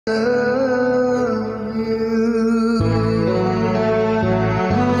love you.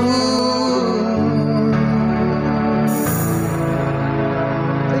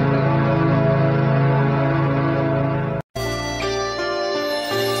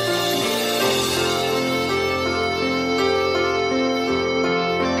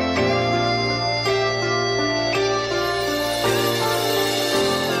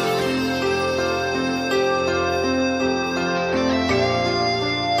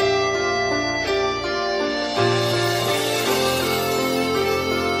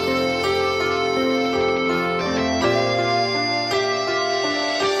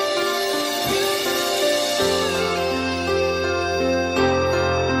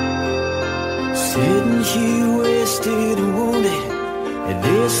 Sitting here wasted and wounded at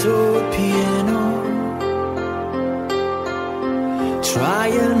this old piano,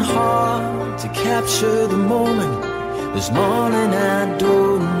 trying hard to capture the moment. This morning I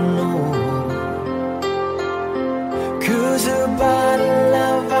don't know, 'cause a bottle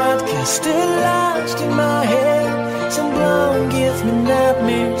of vodka still lodged in my head. Some blonde gives me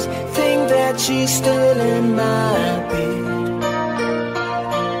nightmares, think that she's still in my bed.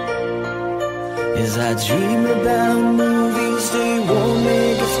 As I dream about movies, they won't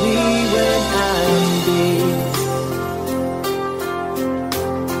make us me when I'm dead.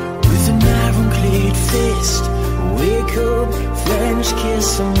 With an iron-clad fist, wake up, French kiss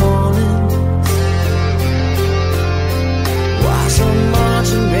some morning. While some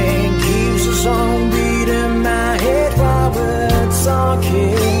marching band keeps us on beating my head while we're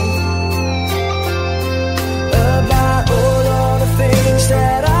talking about all of the things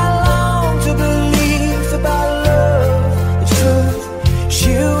that I long to believe about love, the truth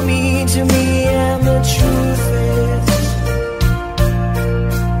you mean to me, and the truth is,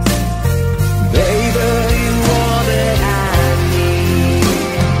 baby, you are that I need.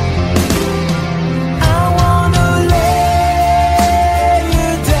 I wanna lay you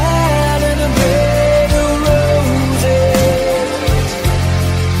down in a bed of roses.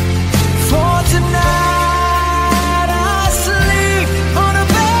 For tonight I sleep on a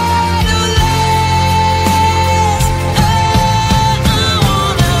bed of lace. I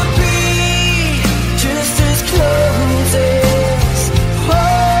wanna be just as close as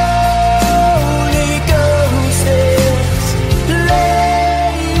Holy Ghost is.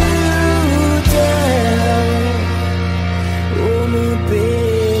 Lay you down on a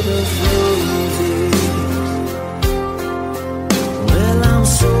bed of roses. Well, I'm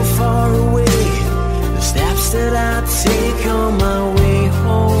so far away, the steps that I take on my way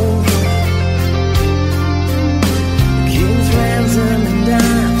home, getting friends and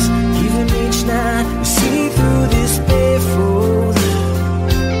dimes, even each night we see through this barefoot.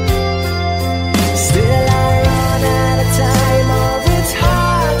 Still I run out of time, oh, it's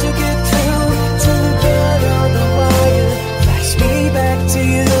hard to get through to the bed on the wire. Flash me back to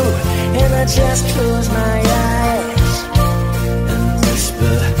you, and I just close